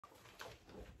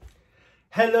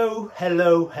Hello,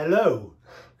 hello, hello.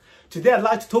 Today I'd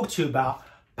like to talk to you about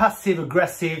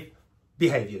passive-aggressive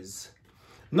behaviors.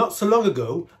 Not so long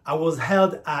ago, I was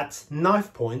held at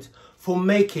knife point for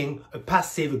making a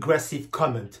passive-aggressive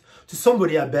comment to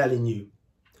somebody I barely knew.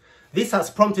 This has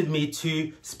prompted me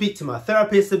to speak to my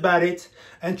therapist about it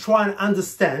and try and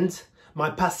understand my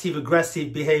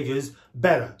passive-aggressive behaviors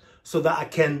better so that I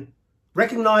can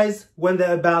recognize when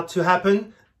they're about to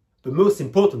happen, but most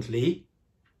importantly,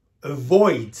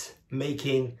 avoid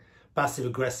making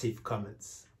passive-aggressive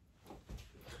comments.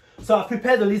 So I've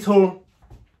prepared a little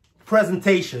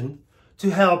presentation to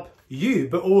help you,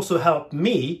 but also help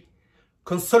me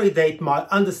consolidate my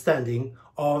understanding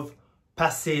of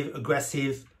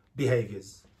passive-aggressive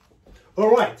behaviors.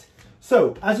 All right,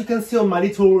 so as you can see on my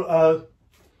little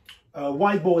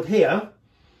whiteboard here,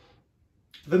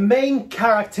 the main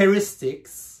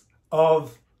characteristics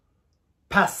of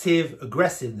passive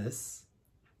aggressiveness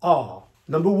are: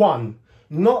 number one,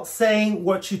 not saying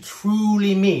what you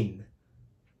truly mean,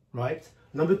 right?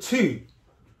 Number two,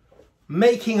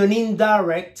 making an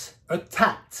indirect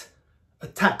attack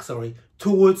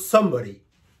towards somebody.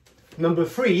 Number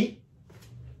three,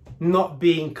 not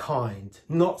being kind,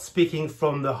 not speaking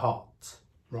from the heart,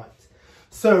 right?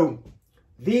 So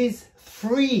these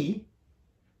three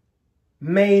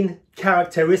main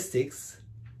characteristics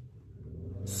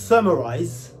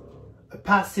summarize a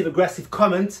passive-aggressive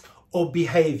comment or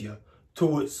behavior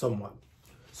towards someone.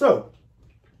 So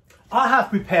I have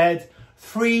prepared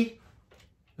three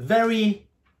very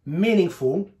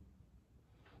meaningful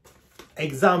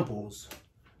examples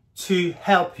to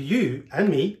help you and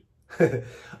me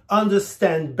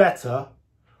understand better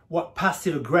what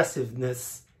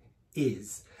passive-aggressiveness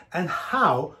is and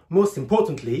how, most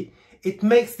importantly, it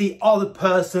makes the other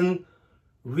person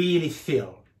really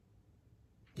feel.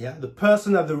 Yeah, the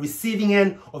person at the receiving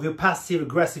end of your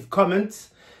passive-aggressive comment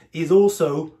is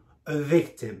also a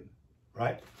victim,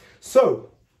 right?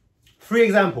 So, three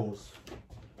examples.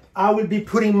 I will be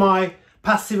putting my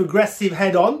passive-aggressive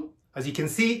head on. As you can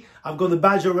see, I've got the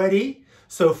badge already.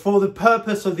 So for the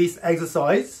purpose of this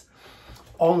exercise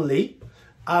only,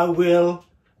 I will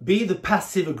be the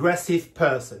passive-aggressive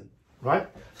person, right?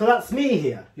 So that's me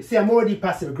here. You see, I'm already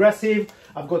passive-aggressive.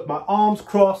 I've got my arms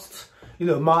crossed. You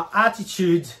know, my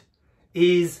attitude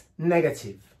is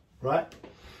negative, right?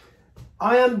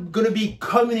 I am going to be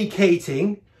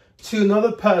communicating to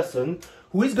another person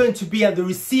who is going to be at the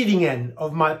receiving end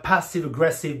of my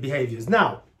passive-aggressive behaviors.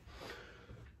 Now,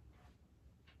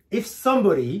 if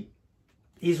somebody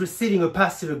is receiving a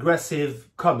passive-aggressive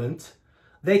comment,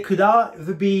 they could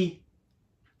either be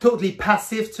totally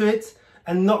passive to it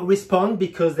and not respond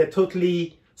because they're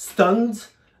totally stunned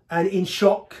and in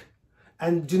shock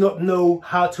and do not know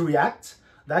how to react.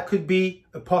 That could be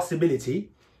a possibility.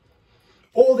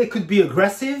 Or they could be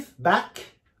aggressive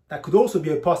back. That could also be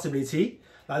a possibility,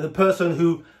 like the person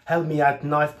who held me at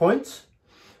knife point.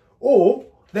 Or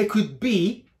they could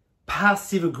be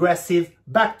passive-aggressive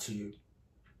back to you,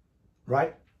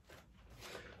 right?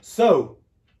 So,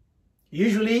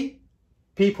 usually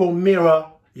people mirror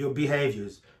your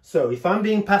behaviors. So if I'm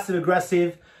being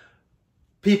passive-aggressive,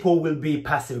 people will be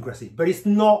passive-aggressive. But it's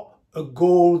not a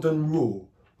golden rule,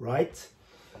 right?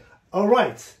 All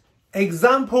right,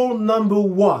 example number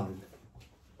one.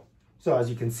 So as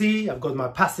you can see, I've got my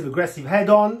passive-aggressive head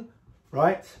on,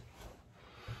 right?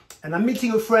 And I'm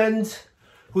meeting a friend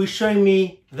who is showing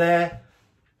me their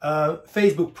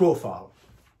Facebook profile.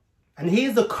 And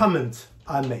here's the comment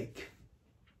I make.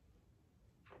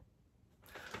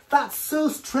 That's so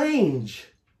strange.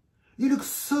 You look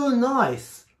so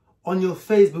nice on your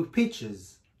Facebook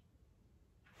pictures.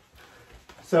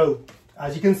 So,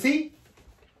 as you can see,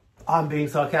 I'm being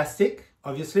sarcastic,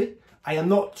 obviously. I am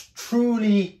not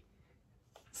truly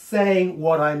saying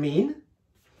what I mean.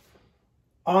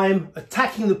 I'm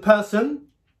attacking the person,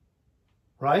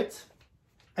 right?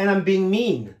 And I'm being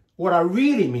mean. What I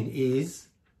really mean is,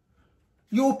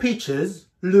 your pictures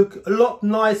look a lot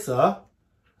nicer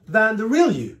than the real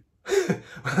you.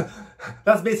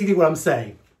 That's basically what I'm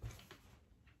saying.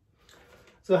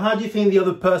 So how do you think the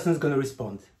other person is going to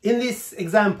respond? In this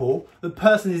example, the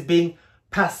person is being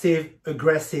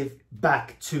passive-aggressive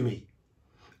back to me.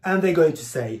 And they're going to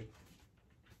say,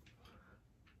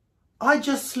 I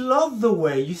just love the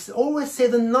way you always say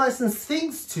the nicest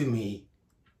things to me.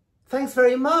 Thanks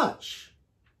very much.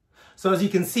 So as you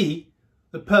can see,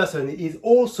 the person is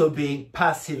also being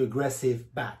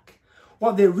passive-aggressive back.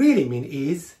 What they really mean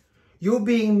is, you're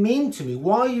being mean to me.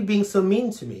 Why are you being so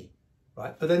mean to me?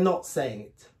 Right? But they're not saying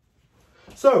it.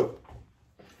 So,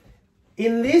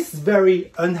 in this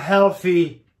very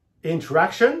unhealthy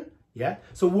interaction, Yeah.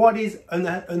 So what is an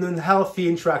unhealthy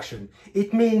interaction?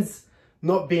 It means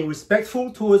not being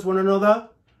respectful towards one another,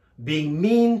 being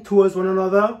mean towards one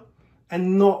another,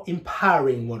 and not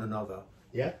empowering one another.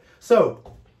 Yeah. So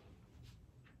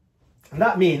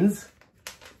that means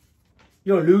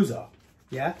you're a loser.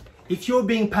 Yeah. If you're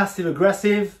being passive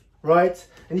aggressive, right,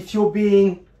 and if you're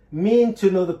being mean to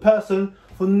another person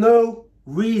for no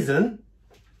reason,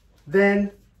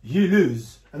 then you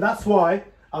lose. And that's why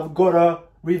I've got a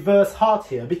reverse heart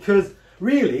here, because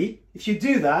really, if you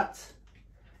do that,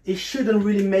 it shouldn't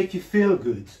really make you feel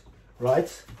good,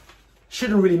 right?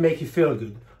 Shouldn't really make you feel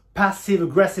good. Passive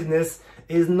aggressiveness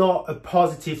is not a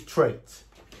positive trait.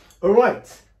 All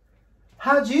right.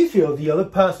 How do you feel the other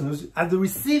person who's at the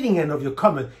receiving end of your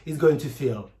comment is going to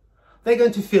feel? They're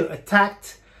going to feel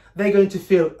attacked. They're going to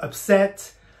feel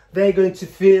upset. They're going to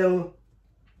feel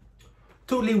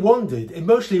totally wounded,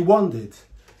 emotionally wounded,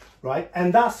 right?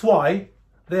 And that's why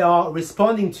they are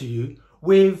responding to you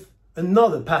with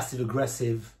another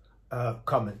passive-aggressive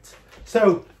comment.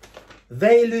 So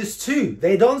they lose too.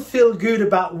 They don't feel good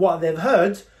about what they've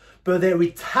heard, but they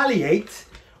retaliate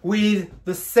with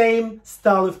the same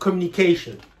style of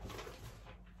communication.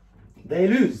 They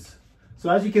lose. So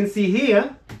as you can see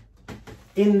here,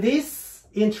 in this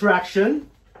interaction,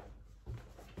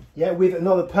 yeah, with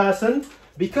another person,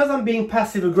 because I'm being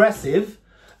passive aggressive,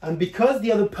 and because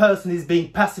the other person is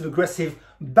being passive aggressive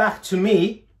back to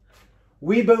me,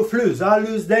 we both lose. I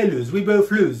lose, they lose. We both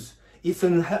lose. It's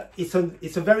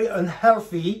a very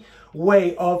unhealthy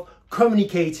way of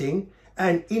communicating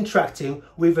and interacting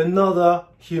with another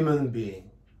human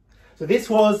being. So this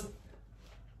was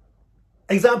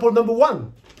example number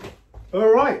 1. All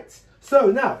right.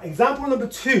 So now example number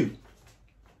 2.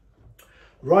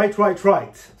 Right.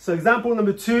 So example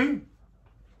number 2.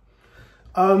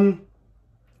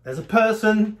 There's a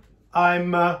person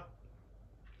I'm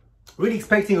really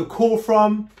expecting a call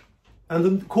from, and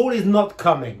the call is not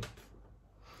coming.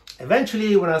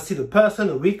 Eventually, when I see the person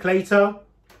a week later,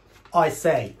 I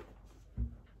say,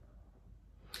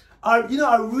 I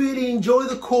really enjoy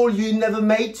the call you never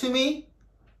made to me.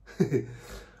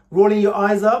 Rolling your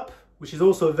eyes up, which is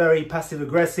also a very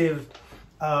passive-aggressive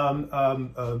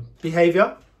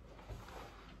behavior.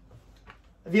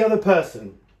 The other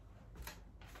person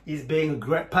is being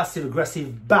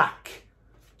passive-aggressive back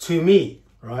to me,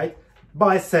 right?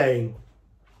 By saying,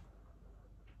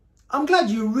 I'm glad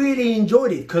you really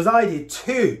enjoyed it, because I did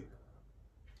too,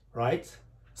 right?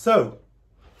 So,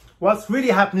 what's really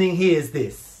happening here is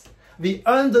this. The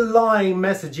underlying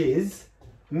message is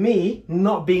me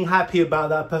not being happy about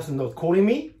that person not calling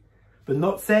me, but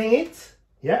not saying it,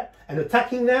 yeah, and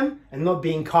attacking them and not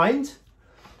being kind,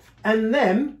 and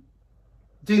them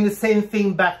doing the same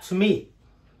thing back to me.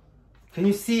 Can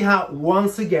you see how,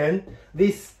 once again,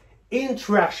 this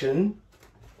interaction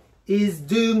is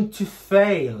doomed to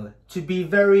fail, to be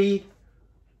very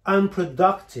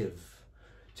unproductive,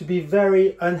 to be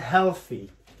very unhealthy?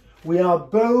 We are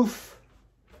both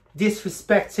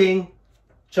disrespecting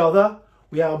each other.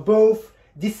 We are both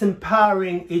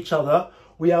disempowering each other.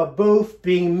 We are both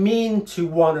being mean to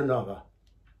one another.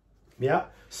 Yeah.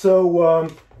 So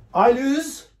I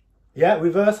lose. Yeah.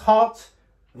 Reverse heart.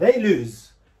 They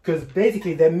lose, because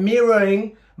basically they're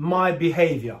mirroring my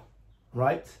behavior,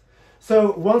 right?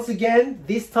 So once again,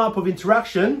 this type of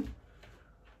interaction,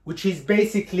 which is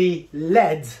basically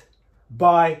led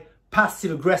by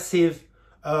passive-aggressive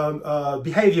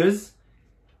behaviors,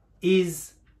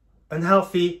 is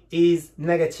unhealthy, is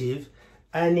negative,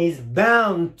 and is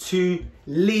bound to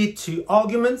lead to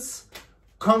arguments,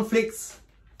 conflicts,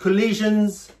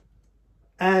 collisions,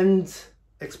 and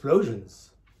explosions.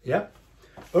 Yeah.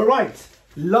 All right.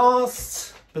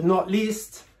 Last but not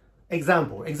least,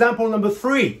 example. Example number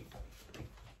 3.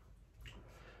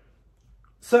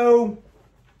 So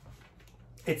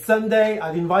it's Sunday.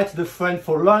 I've invited a friend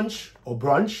for lunch or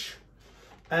brunch,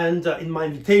 and in my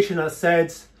invitation I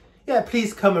said, yeah,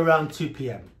 please come around 2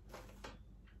 p.m.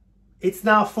 It's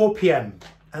now 4 p.m.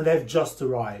 and they've just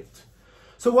arrived.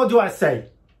 So what do I say?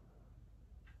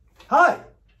 Hi,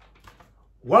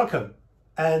 welcome.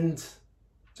 And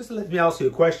just let me ask you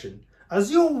a question.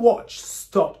 Has your watch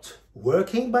stopped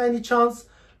working by any chance?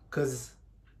 Because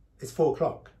it's 4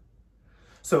 o'clock.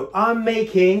 So I'm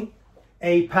making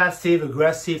a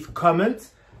passive-aggressive comment,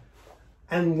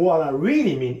 and what I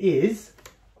really mean is,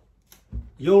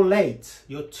 you're late,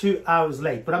 you're 2 hours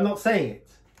late, but I'm not saying it,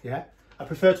 yeah? I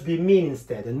prefer to be mean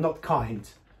instead and not kind,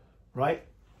 right?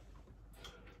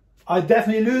 I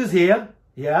definitely lose here,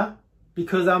 yeah?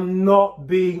 Because I'm not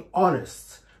being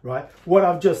honest, right? What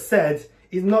I've just said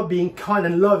is not being kind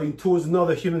and loving towards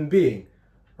another human being,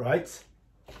 right?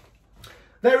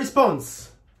 their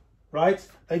response, right?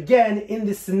 Again, in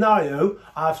this scenario,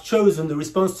 I've chosen the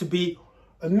response to be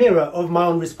a mirror of my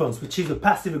own response, which is a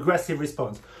passive-aggressive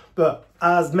response. But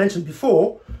as mentioned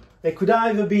before, there could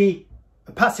either be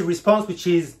a passive response, which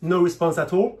is no response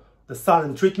at all, the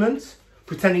silent treatment,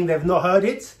 pretending they've not heard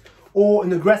it, or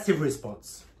an aggressive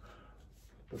response.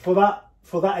 But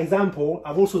for that example,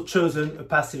 I've also chosen a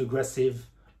passive-aggressive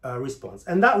response.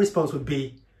 And that response would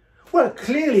be, well,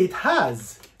 clearly it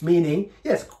has, meaning,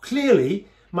 yes, clearly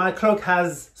my clock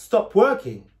has stopped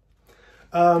working.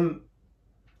 And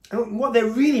what they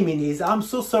really mean is, I'm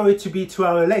so sorry to be 2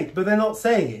 hours late, but they're not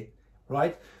saying it,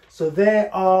 right? So they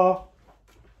are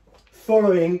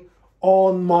following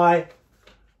on my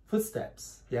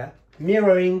footsteps, yeah?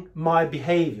 Mirroring my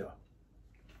behavior.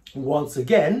 Once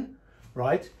again,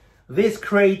 right? This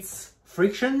creates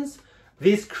frictions,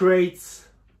 this creates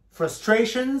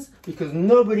frustrations, because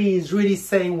nobody is really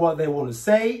saying what they want to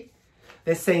say.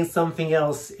 They're saying something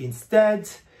else instead.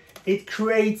 It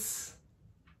creates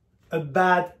a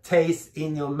bad taste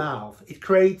in your mouth. It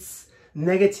creates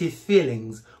negative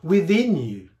feelings within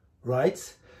you,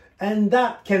 right? And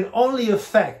that can only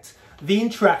affect the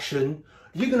interaction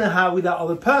you're going to have with that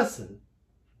other person,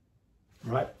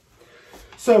 right?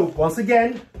 So once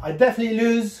again, I definitely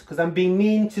lose because I'm being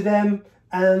mean to them,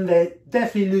 and they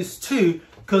definitely lose too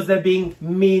because they're being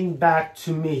mean back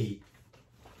to me.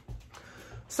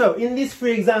 So in these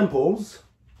 3 examples,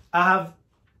 I have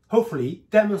hopefully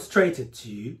demonstrated to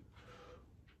you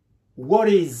what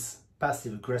is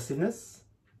passive aggressiveness,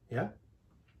 yeah?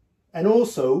 And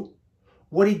also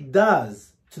what it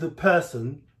does to the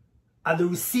person at the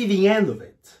receiving end of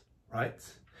it, right?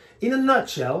 In a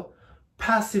nutshell,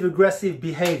 passive aggressive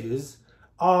behaviors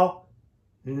are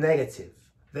negative.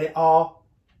 They are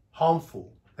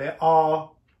harmful. They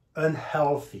are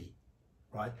unhealthy,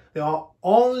 right? They are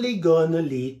only going to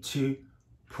lead to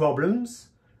problems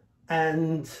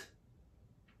and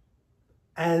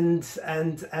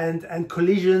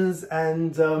collisions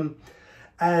and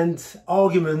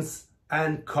arguments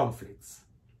and conflicts.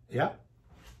 Yeah.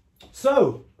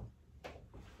 So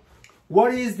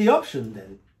what is the option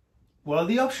then? Well,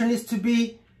 the option is to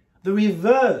be the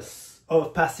reverse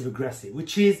of passive aggressive,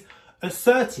 which is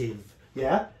assertive,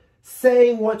 yeah,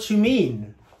 saying what you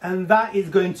mean. And that is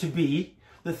going to be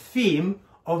the theme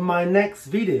of my next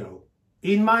video.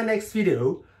 In my next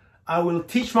video, I will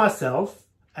teach myself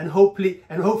and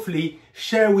hopefully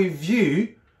share with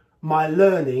you my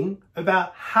learning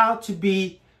about how to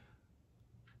be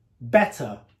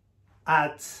better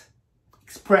at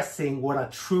expressing what I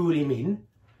truly mean,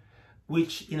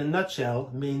 which in a nutshell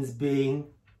means being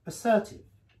assertive.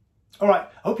 All right,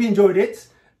 I hope you enjoyed it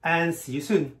and see you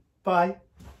soon. Bye.